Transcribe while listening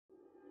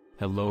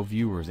Hello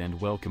viewers and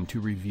welcome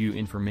to Review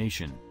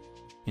Information.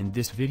 In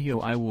this video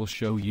I will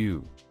show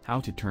you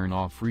how to turn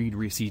off read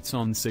receipts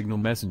on Signal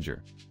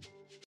Messenger.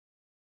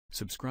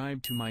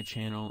 Subscribe to my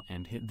channel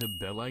and hit the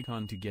bell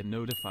icon to get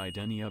notified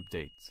any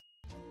updates.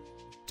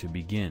 To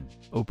begin,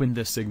 open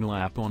the Signal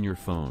app on your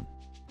phone.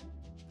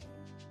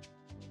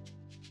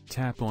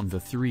 Tap on the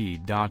three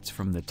dots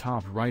from the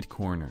top right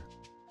corner.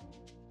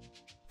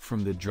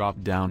 From the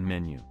drop-down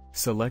menu,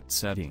 select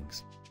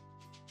Settings.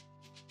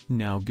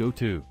 Now go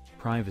to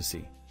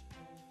Privacy.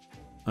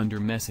 Under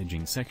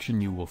Messaging section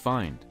you will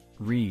find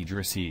Read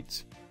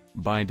Receipts.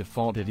 By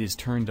default it is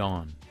turned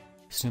on.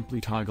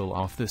 Simply toggle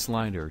off the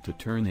slider to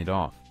turn it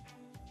off.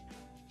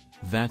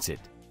 That's it.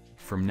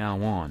 From now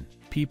on,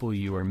 people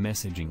you are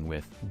messaging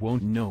with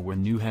won't know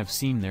when you have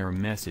seen their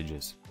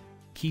messages.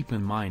 Keep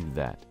in mind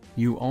that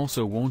you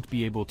also won't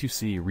be able to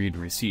see read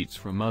receipts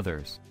from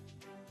others.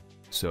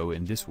 So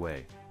in this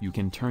way, you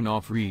can turn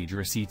off read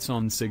receipts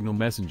on Signal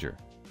Messenger.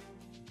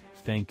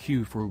 Thank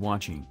you for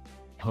watching.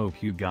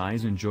 Hope you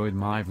guys enjoyed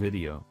my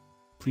video.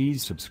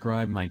 Please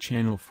subscribe my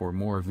channel for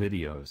more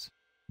videos.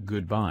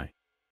 Goodbye.